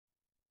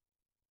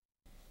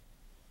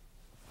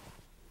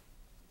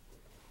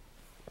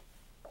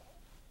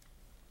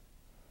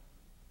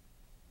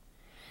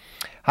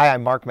Hi,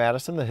 I'm Mark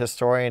Madison, the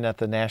historian at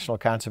the National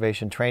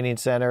Conservation Training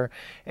Center,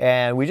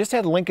 and we just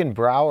had Lincoln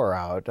Brower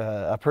out,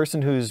 a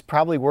person who's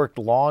probably worked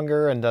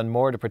longer and done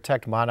more to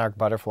protect monarch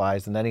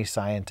butterflies than any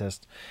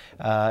scientist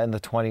in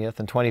the 20th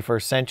and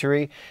 21st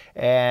century.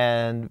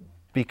 And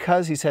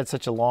because he's had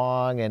such a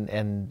long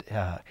and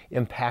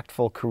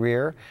impactful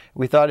career,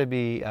 we thought it'd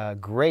be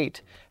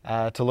great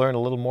to learn a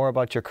little more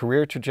about your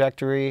career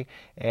trajectory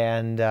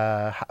and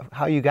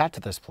how you got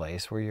to this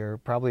place where you're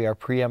probably our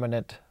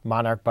preeminent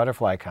monarch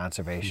butterfly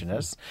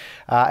conservationist.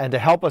 And to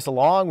help us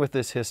along with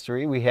this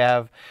history, we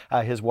have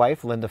his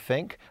wife, Linda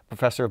Fink,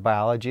 professor of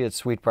biology at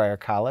Sweet Briar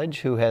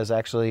College, who has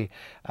actually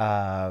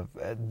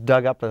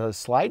dug up a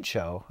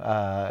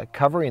slideshow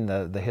covering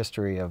the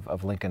history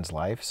of Lincoln's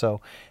life. So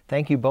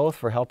thank you both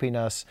for helping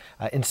us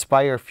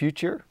inspire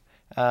future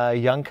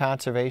young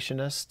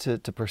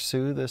conservationists to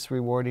pursue this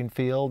rewarding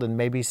field and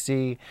maybe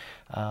see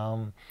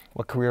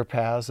what career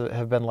paths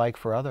have been like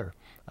for other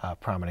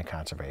prominent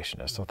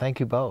conservationists. So thank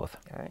you both.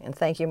 All right. And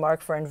thank you,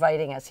 Mark, for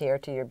inviting us here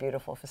to your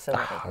beautiful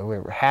facility.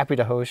 We're happy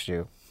to host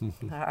you.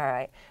 All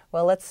right.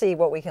 Well, let's see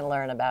what we can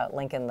learn about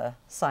Lincoln the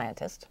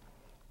scientist.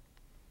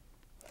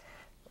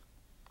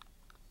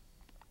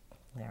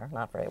 There,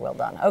 not very well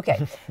done.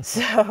 Okay,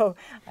 so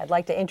I'd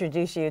like to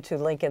introduce you to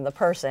Lincoln the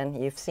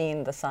person. You've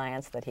seen the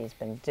science that he's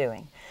been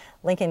doing.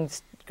 Lincoln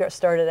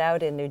started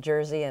out in New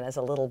Jersey, and as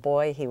a little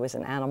boy, he was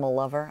an animal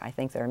lover. I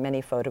think there are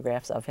many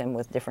photographs of him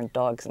with different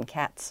dogs and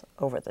cats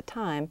over the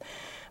time.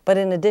 But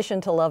in addition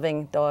to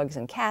loving dogs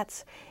and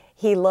cats,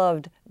 he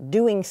loved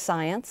doing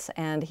science,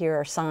 and here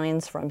are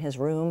signs from his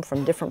room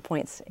from different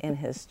points in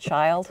his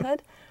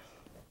childhood.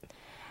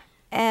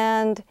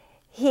 And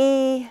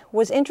he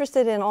was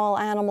interested in all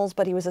animals,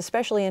 but he was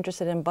especially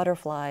interested in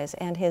butterflies,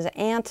 and his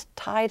aunt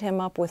tied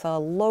him up with a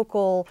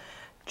local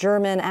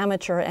German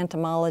amateur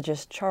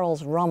entomologist,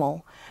 Charles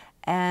Rummel.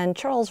 And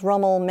Charles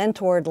Rummel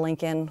mentored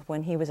Lincoln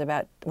when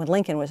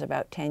Lincoln was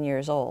about 10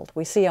 years old.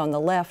 We see on the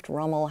left,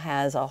 Rummel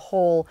has a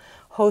whole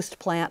host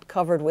plant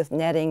covered with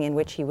netting in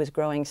which he was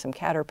growing some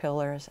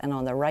caterpillars, and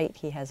on the right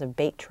he has a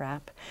bait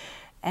trap.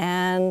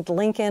 And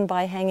Lincoln,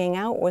 by hanging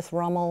out with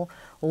Rummel,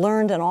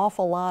 learned an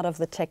awful lot of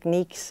the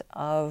techniques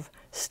of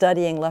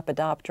studying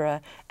Lepidoptera,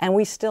 and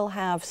we still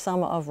have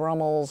some of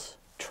Rummel's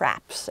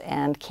traps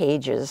and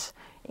cages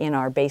in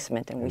our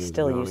basement, and we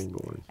still use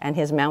and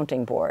his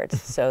mounting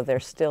boards. So they're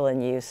still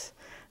in use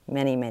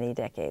many, many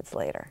decades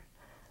later.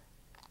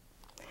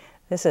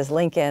 This is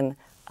Lincoln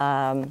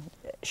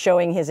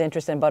showing his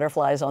interest in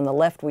butterflies. On the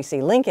left, we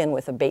see Lincoln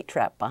with a bait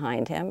trap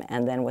behind him,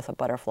 and then with a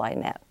butterfly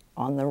net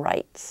on the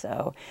right.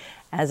 So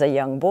as a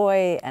young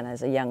boy and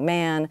as a young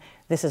man,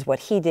 this is what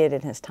he did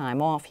in his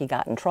time off. He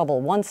got in trouble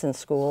once in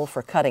school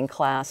for cutting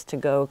class to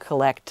go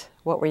collect.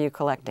 What were you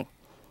collecting?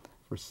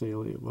 For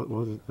salient. What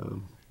was it?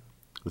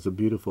 It was a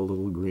beautiful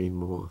little green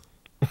moth.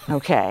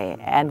 Okay,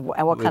 and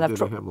what kind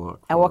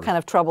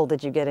of trouble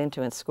did you get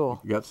into in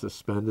school? I got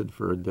suspended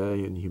for a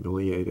day and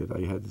humiliated.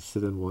 I had to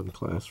sit in one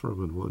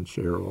classroom in one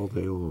chair all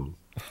day long.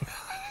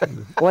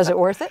 Was it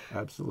worth it?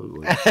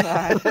 Absolutely.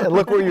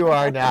 Look where you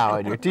are now,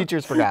 and your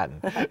teacher's forgotten.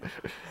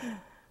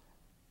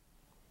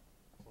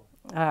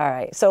 All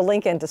right. So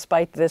Lincoln,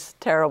 despite this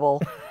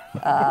terrible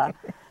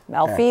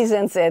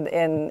malfeasance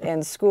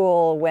in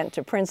school, went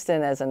to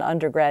Princeton as an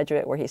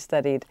undergraduate where he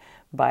studied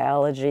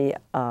biology,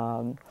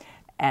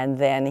 and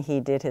then he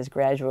did his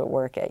graduate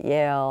work at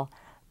Yale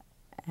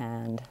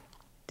and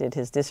did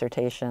his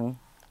dissertation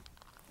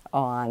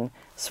on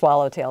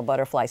swallowtail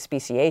butterfly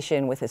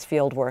speciation with his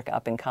field work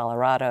up in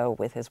Colorado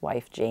with his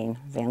wife, Jane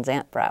Van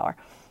Zandt Brower.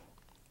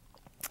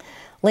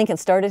 Lincoln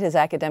started his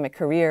academic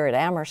career at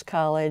Amherst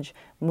College,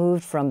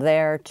 moved from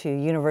there to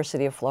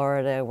University of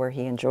Florida, where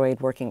he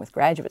enjoyed working with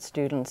graduate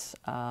students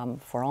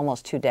for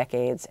almost 2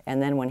 decades.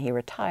 And then when he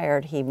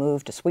retired, he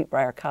moved to Sweet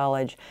Briar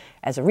College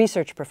as a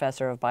research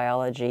professor of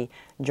biology,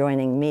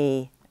 joining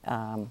me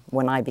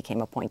when I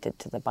became appointed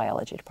to the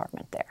biology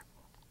department there.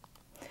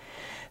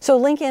 So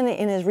Lincoln,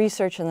 in his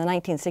research in the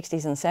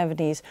 1960s and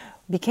 70s,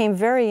 became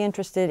very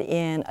interested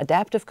in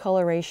adaptive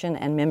coloration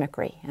and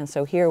mimicry. And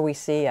so here we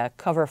see a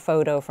cover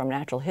photo from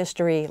Natural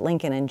History.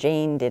 Lincoln and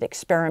Jane did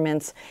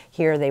experiments.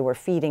 Here they were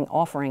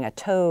offering a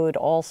toad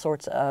all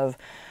sorts of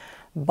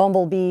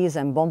bumblebees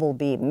and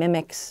bumblebee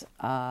mimics.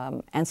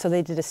 And so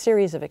they did a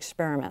series of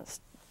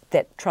experiments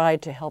that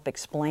tried to help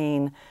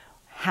explain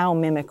how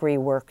mimicry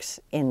works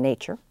in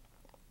nature.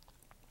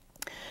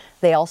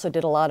 They also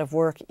did a lot of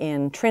work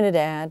in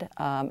Trinidad,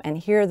 and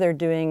here they're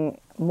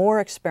doing more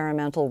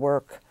experimental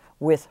work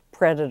with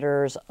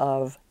predators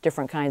of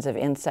different kinds of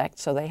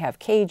insects. So they have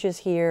cages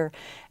here,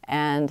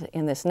 and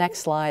in this next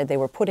slide, they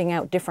were putting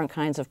out different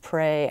kinds of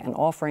prey and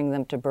offering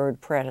them to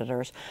bird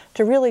predators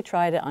to really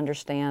try to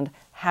understand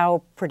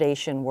how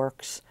predation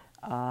works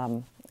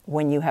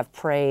when you have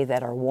prey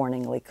that are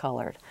warningly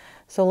colored.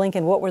 So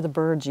Lincoln, what were the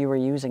birds you were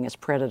using as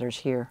predators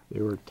here? They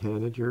were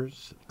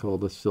tanagers,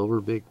 called the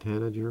silver-beaked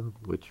tanager,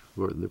 which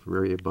were the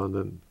very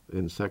abundant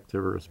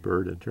insectivorous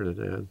bird in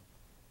Trinidad.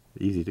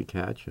 easy to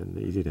catch and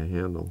easy to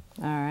handle.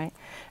 All right.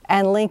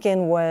 And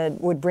Lincoln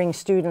would bring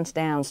students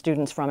down,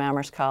 students from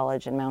Amherst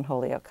College and Mount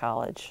Holyoke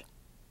College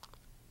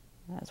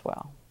as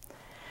well.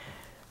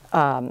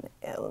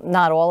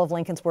 Not all of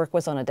Lincoln's work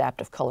was on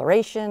adaptive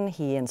coloration.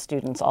 He and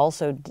students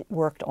also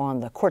worked on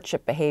the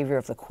courtship behavior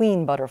of the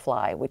queen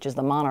butterfly, which is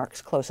the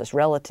monarch's closest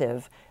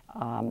relative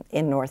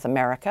in North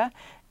America,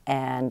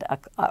 and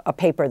a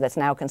paper that's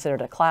now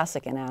considered a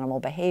classic in animal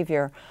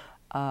behavior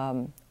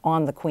on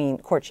the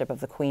courtship of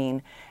the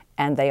queen.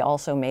 And they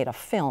also made a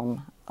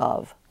film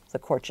of the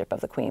courtship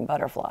of the queen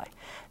butterfly.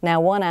 Now,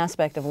 one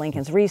aspect of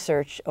Lincoln's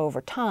research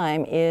over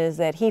time is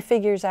that he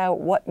figures out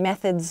what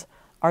methods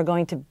are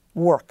going to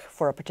work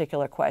for a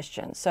particular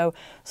question. So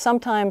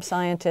sometimes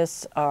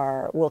scientists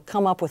will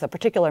come up with a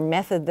particular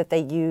method that they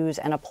use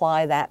and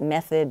apply that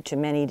method to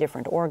many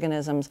different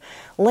organisms.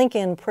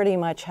 Lincoln pretty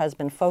much has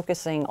been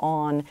focusing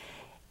on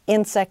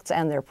insects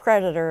and their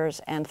predators,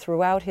 and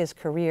throughout his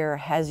career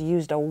has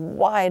used a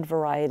wide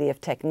variety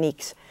of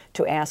techniques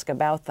to ask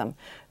about them.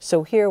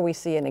 So here we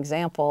see an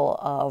example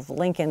of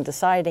Lincoln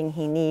deciding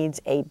he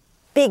needs a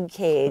big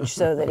cage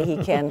so that he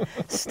can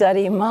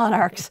study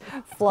monarchs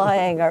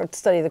flying or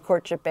study the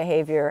courtship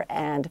behavior,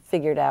 and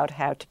figured out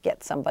how to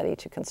get somebody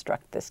to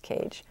construct this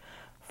cage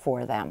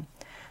for them.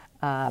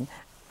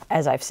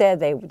 As I've said,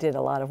 they did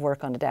a lot of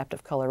work on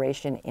adaptive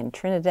coloration in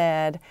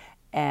Trinidad,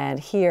 and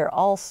here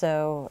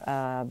also,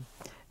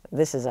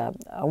 this is a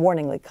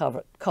warningly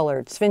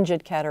colored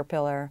sphingid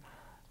caterpillar.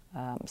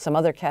 Some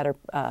other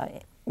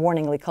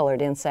warningly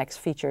colored insects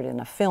featured in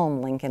a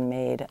film Lincoln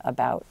made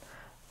about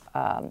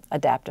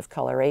adaptive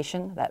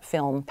coloration. That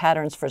film,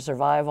 Patterns for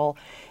Survival,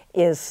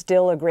 is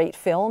still a great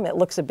film. It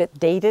looks a bit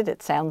dated,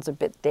 it sounds a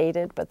bit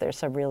dated, but there's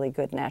some really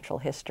good natural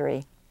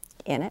history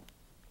in it.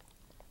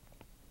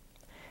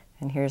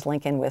 And here's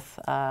Lincoln with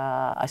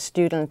a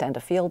student and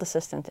a field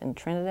assistant in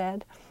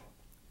Trinidad,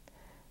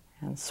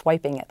 and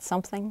swiping at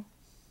something.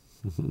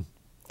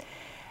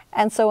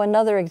 And so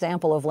another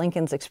example of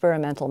Lincoln's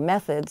experimental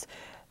methods,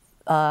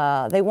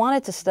 they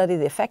wanted to study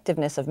the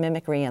effectiveness of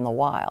mimicry in the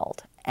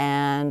wild.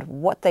 And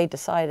what they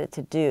decided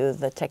to do,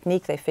 the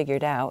technique they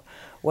figured out,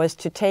 was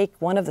to take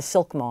one of the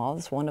silk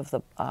moths, one of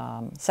the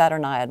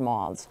Saturniid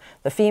moths.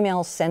 The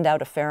females send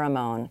out a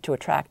pheromone to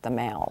attract the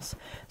males.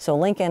 So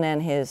Lincoln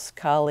and his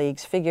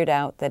colleagues figured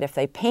out that if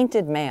they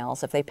painted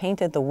males, if they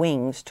painted the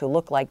wings to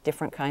look like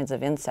different kinds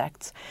of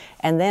insects,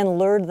 and then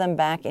lured them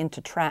back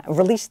into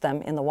released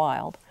them in the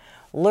wild,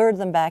 lured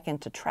them back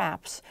into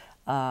traps,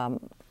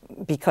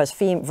 because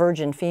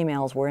virgin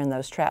females were in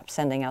those traps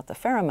sending out the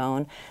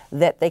pheromone,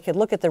 that they could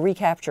look at the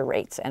recapture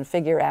rates and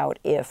figure out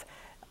if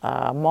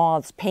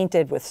moths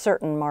painted with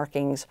certain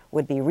markings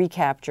would be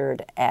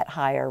recaptured at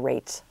higher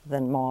rates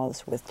than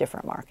moths with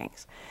different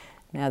markings.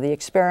 Now, the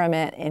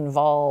experiment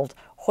involved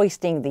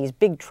hoisting these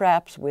big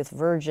traps with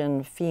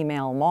virgin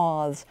female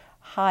moths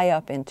high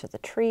up into the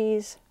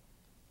trees.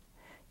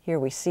 Here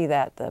we see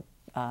that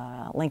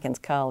Lincoln's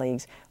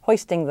colleagues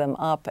hoisting them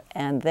up,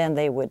 and then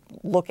they would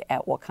look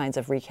at what kinds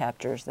of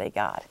recaptures they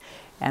got.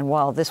 And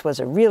while this was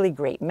a really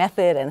great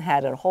method and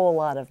had a whole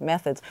lot of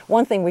methods,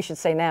 one thing we should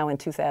say now in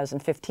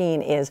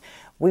 2015 is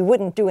we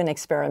wouldn't do an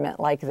experiment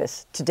like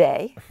this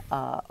today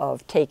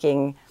of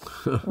taking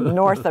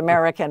North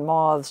American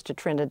moths to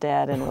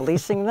Trinidad and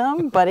releasing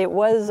them, but it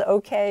was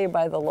okay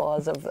by the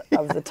laws of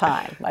the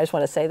time. I just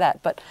want to say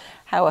that. But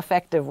how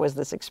effective was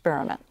this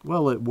experiment?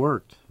 Well, it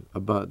worked,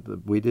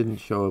 but we didn't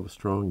show a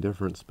strong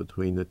difference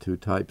between the two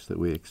types that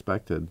we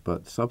expected,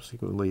 but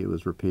subsequently it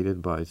was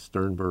repeated by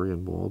Sternberry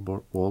and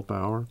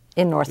Waldbauer.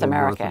 In North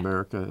America. North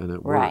America, and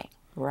it worked. Right,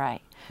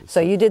 right. So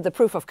you did the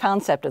proof of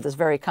concept of this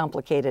very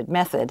complicated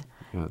method,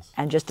 yes,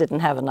 and just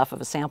didn't have enough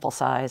of a sample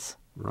size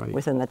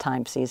within the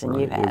time season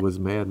you had. It was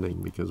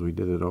maddening because we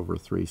did it over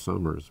 3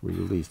 summers. We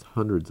released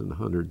hundreds and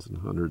hundreds and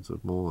hundreds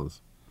of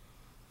moths.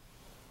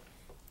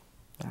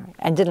 All right.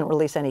 And didn't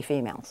release any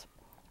females.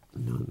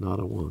 No, not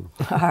a one.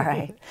 All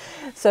right.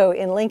 So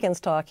in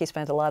Lincoln's talk, he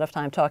spent a lot of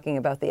time talking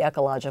about the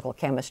ecological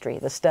chemistry,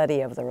 the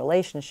study of the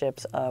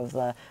relationships of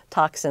the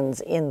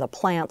toxins in the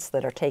plants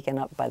that are taken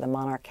up by the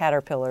monarch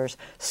caterpillars,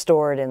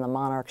 stored in the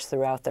monarchs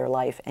throughout their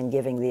life, and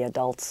giving the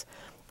adults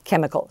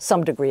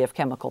some degree of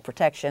chemical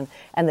protection.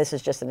 And this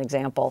is just an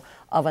example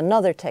of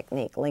another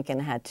technique.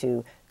 Lincoln had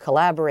to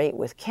collaborate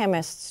with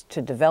chemists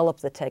to develop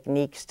the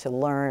techniques to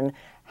learn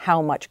how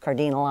much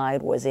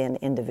cardinalide was in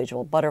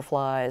individual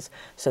butterflies.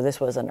 So this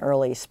was an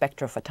early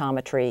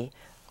spectrophotometry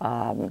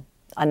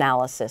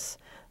analysis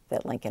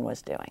that Lincoln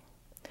was doing.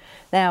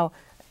 Now,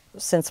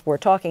 since we're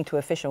talking to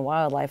a Fish and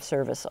Wildlife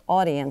Service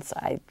audience,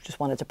 I just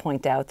wanted to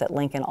point out that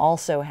Lincoln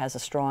also has a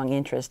strong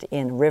interest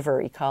in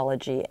river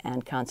ecology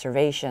and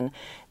conservation,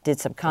 did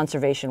some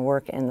conservation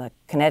work in the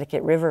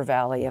Connecticut River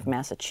Valley of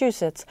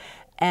Massachusetts,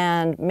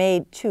 and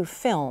made 2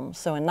 films.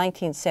 So in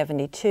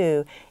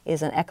 1972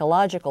 is an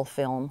ecological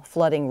film,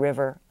 Flooding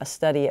River, a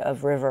study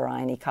of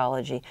riverine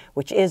ecology,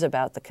 which is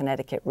about the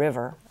Connecticut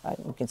River.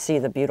 You can see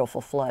the beautiful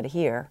flood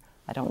here.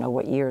 I don't know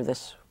what year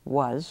this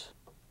was,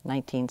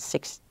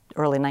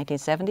 early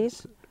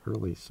 1970s?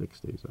 early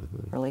 60s, I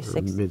think. Early or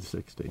 60s.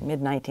 Mid-60s.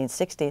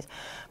 Mid-1960s.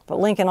 But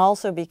Lincoln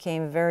also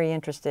became very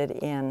interested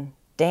in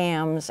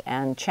dams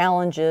and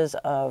challenges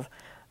of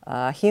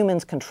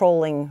humans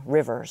controlling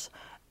rivers.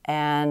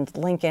 And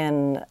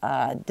Lincoln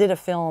did a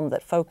film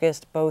that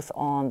focused both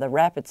on the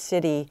Rapid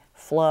City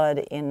flood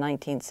in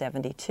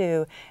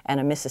 1972 and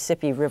a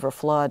Mississippi River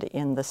flood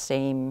in the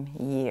same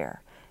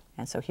year.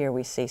 And so here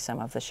we see some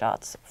of the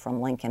shots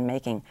from Lincoln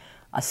making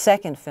a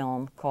second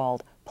film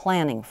called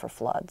Planning for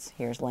Floods.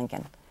 Here's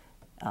Lincoln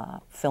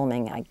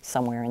filming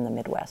somewhere in the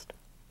Midwest.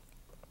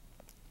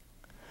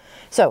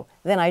 So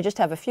then I just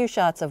have a few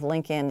shots of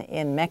Lincoln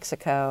in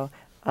Mexico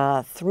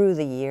through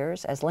the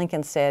years. As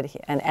Lincoln said,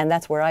 and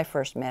that's where I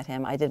first met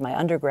him. I did my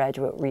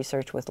undergraduate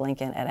research with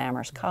Lincoln at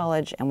Amherst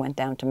College and went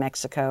down to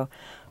Mexico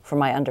for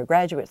my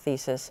undergraduate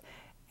thesis,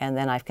 and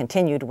then I've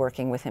continued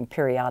working with him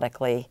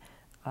periodically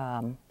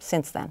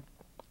since then.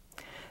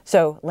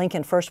 So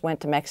Lincoln first went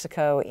to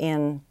Mexico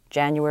in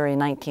January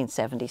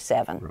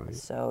 1977. Right.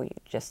 So you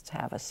just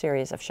have a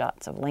series of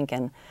shots of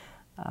Lincoln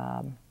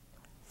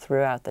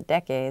throughout the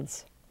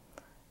decades.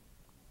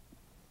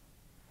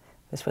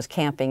 This was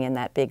camping in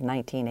that big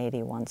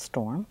 1981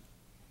 storm.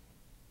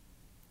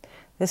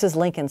 This is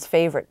Lincoln's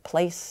favorite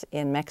place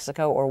in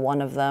Mexico, or one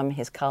of them.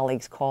 His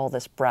colleagues call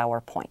this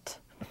Brower Point.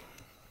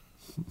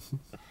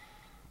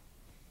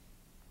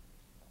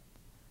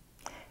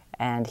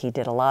 And he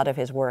did a lot of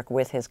his work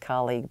with his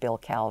colleague, Bill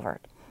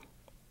Calvert.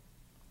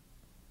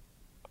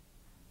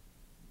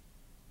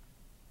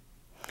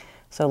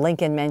 So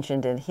Lincoln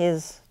mentioned in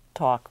his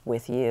talk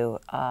with you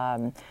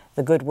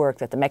the good work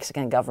that the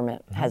Mexican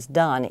government has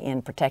done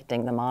in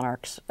protecting the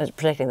monarchs,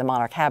 protecting the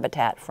monarch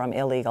habitat from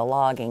illegal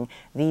logging.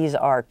 These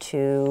are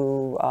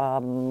two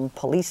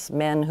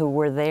policemen who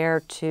were there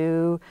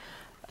to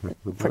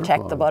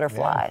protect the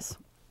butterflies.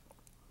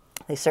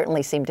 Yeah. They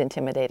certainly seemed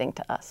intimidating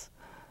to us.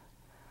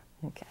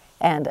 Okay.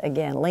 And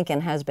again,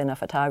 Lincoln has been a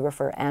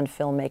photographer and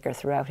filmmaker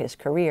throughout his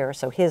career,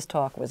 so his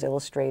talk was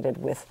illustrated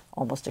with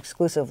almost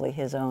exclusively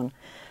his own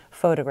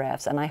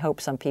photographs, and I hope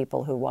some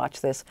people who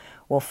watch this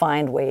will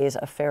find ways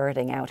of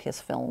ferreting out his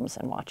films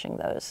and watching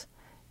those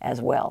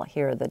as well.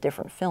 Here are the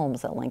different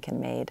films that Lincoln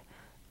made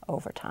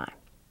over time.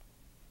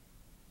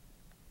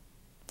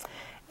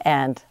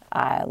 And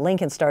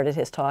Lincoln started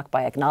his talk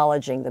by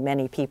acknowledging the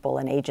many people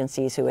and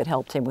agencies who had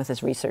helped him with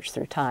his research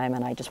through time,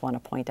 and I just want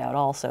to point out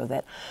also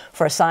that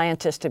for a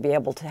scientist to be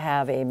able to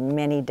have a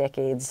many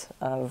decades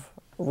of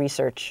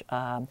research,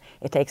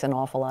 it takes an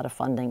awful lot of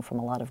funding from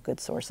a lot of good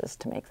sources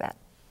to make that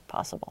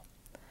possible.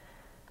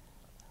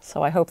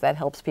 So I hope that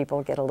helps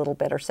people get a little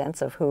better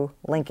sense of who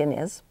Lincoln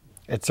is.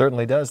 It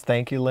certainly does.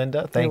 Thank you,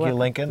 Linda. Thank you,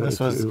 Lincoln. Thank this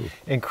was you.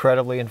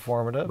 Incredibly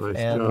informative. Nice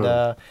and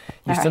job.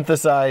 You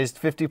synthesized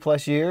 50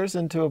 plus years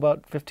into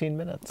about 15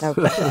 minutes.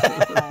 Okay.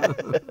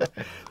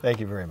 Thank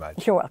you very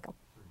much. You're welcome.